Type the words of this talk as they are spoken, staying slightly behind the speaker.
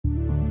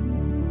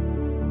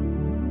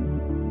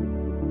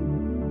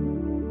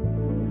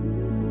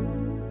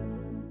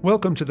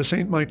Welcome to the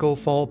St. Michael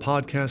Fall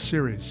Podcast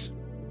Series.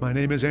 My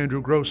name is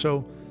Andrew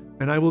Grosso,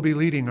 and I will be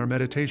leading our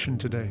meditation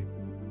today.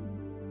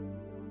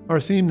 Our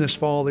theme this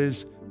fall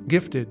is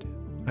Gifted,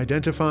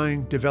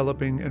 identifying,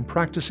 developing, and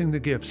practicing the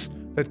gifts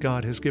that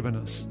God has given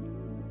us.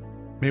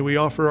 May we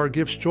offer our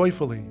gifts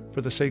joyfully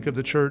for the sake of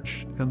the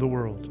Church and the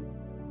world.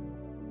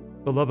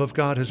 The love of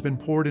God has been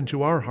poured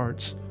into our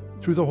hearts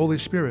through the Holy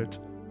Spirit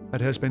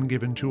that has been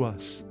given to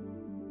us.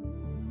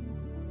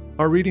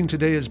 Our reading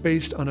today is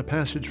based on a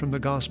passage from the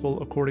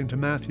Gospel according to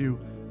Matthew,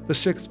 the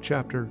 6th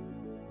chapter,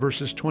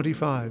 verses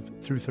 25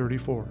 through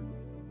 34.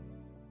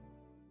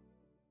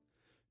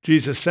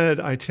 Jesus said,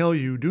 "I tell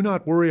you, do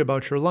not worry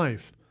about your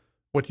life,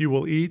 what you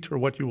will eat or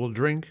what you will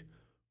drink,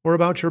 or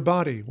about your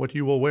body, what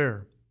you will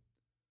wear.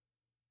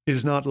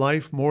 Is not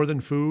life more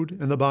than food,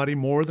 and the body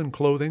more than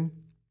clothing?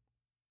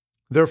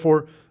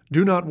 Therefore,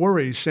 do not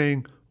worry,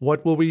 saying,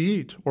 'What will we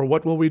eat, or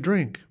what will we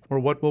drink, or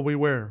what will we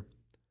wear?'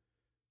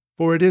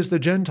 For it is the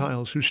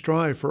Gentiles who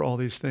strive for all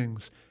these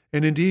things,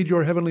 and indeed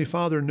your heavenly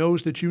Father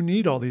knows that you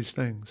need all these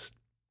things.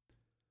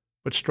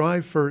 But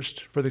strive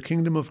first for the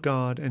kingdom of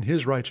God and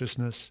His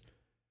righteousness,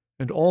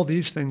 and all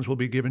these things will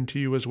be given to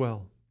you as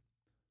well.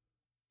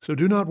 So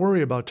do not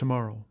worry about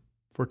tomorrow,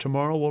 for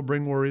tomorrow will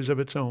bring worries of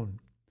its own.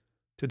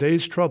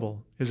 Today's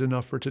trouble is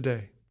enough for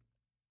today."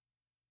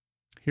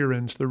 Here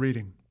ends the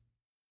reading.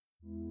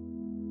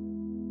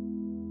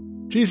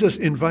 Jesus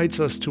invites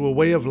us to a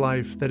way of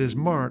life that is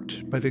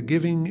marked by the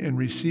giving and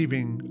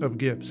receiving of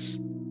gifts.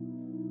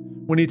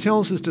 When He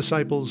tells His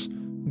disciples,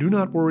 "Do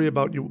not worry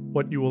about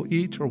what you will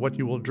eat or what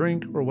you will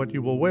drink or what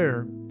you will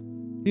wear,"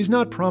 He's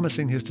not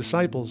promising His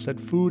disciples that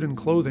food and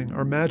clothing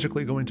are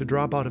magically going to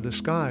drop out of the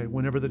sky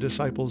whenever the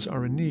disciples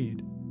are in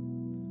need.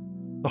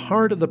 The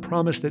heart of the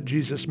promise that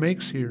Jesus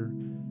makes here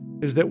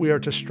is that we are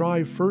to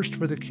strive first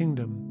for the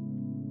kingdom.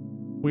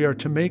 We are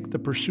to make the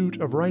pursuit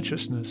of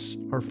righteousness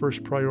our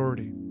first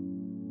priority.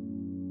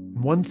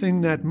 And one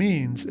thing that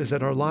means is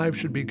that our lives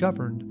should be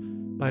governed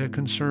by a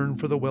concern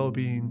for the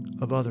well-being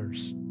of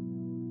others.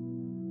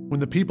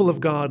 When the people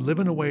of God live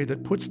in a way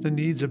that puts the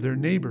needs of their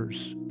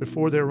neighbors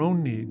before their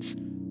own needs,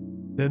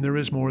 then there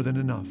is more than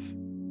enough.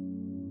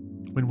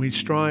 When we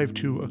strive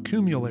to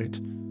accumulate,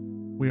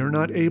 we are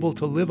not able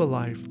to live a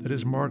life that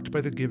is marked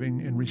by the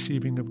giving and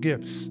receiving of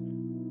gifts.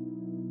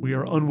 We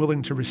are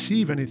unwilling to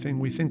receive anything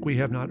we think we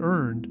have not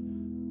earned,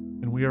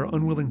 and we are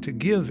unwilling to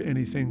give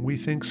anything we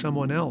think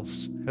someone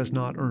else has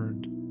not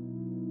earned.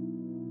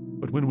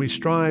 But when we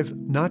strive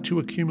not to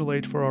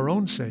accumulate for our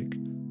own sake,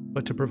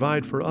 but to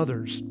provide for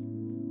others,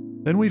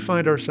 then we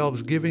find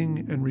ourselves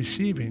giving and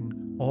receiving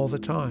all the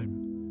time.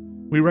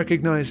 We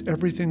recognize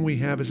everything we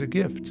have as a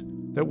gift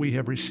that we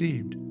have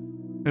received,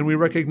 and we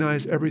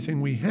recognize everything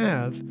we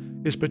have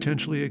is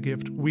potentially a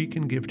gift we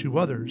can give to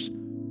others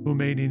who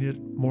may need it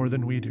more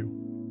than we do.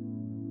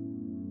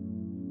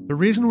 The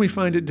reason we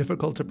find it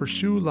difficult to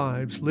pursue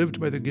lives lived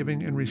by the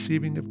giving and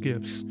receiving of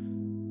gifts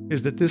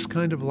is that this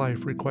kind of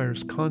life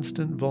requires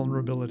constant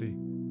vulnerability.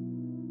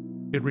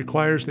 It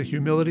requires the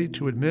humility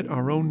to admit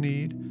our own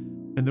need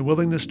and the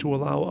willingness to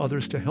allow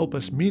others to help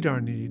us meet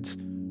our needs,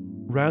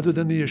 rather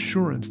than the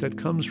assurance that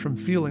comes from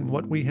feeling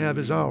what we have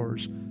is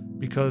ours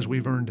because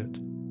we've earned it.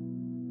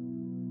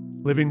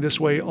 Living this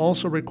way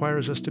also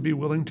requires us to be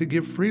willing to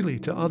give freely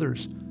to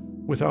others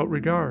without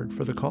regard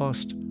for the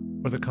cost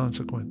or the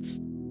consequence.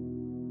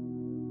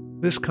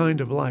 This kind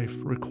of life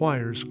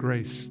requires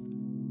grace.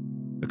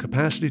 The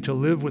capacity to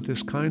live with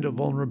this kind of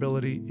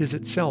vulnerability is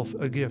itself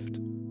a gift,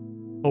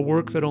 a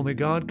work that only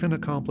God can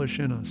accomplish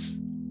in us.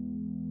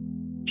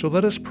 So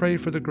let us pray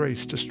for the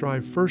grace to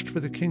strive first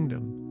for the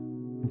kingdom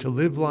and to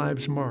live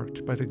lives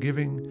marked by the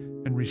giving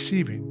and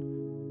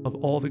receiving of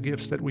all the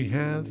gifts that we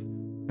have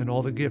and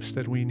all the gifts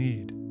that we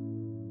need.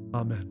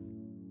 Amen.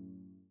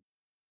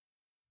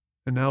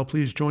 And now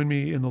please join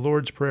me in the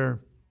Lord's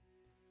Prayer.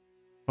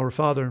 Our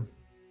Father,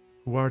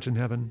 who art in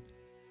heaven,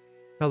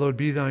 hallowed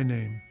be thy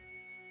name.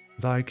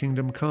 Thy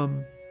kingdom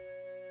come,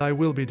 thy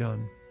will be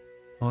done,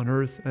 on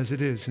earth as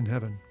it is in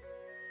heaven.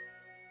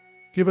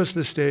 Give us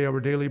this day our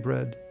daily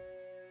bread,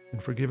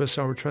 and forgive us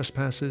our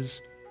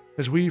trespasses,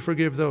 as we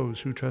forgive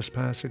those who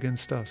trespass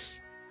against us.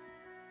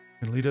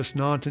 And lead us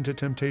not into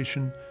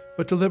temptation,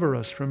 but deliver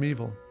us from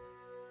evil.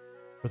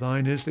 For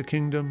thine is the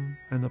kingdom,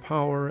 and the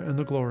power, and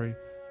the glory,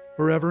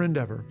 forever and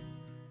ever.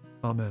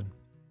 Amen.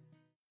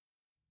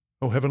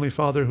 O Heavenly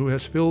Father, who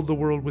has filled the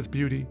world with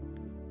beauty,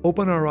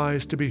 open our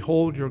eyes to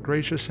behold your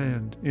gracious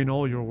hand in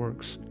all your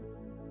works,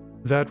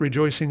 that,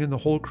 rejoicing in the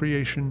whole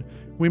creation,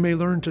 we may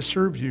learn to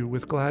serve you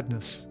with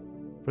gladness,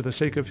 for the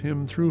sake of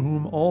him through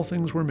whom all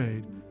things were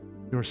made,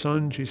 your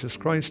Son, Jesus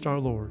Christ our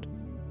Lord.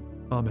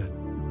 Amen.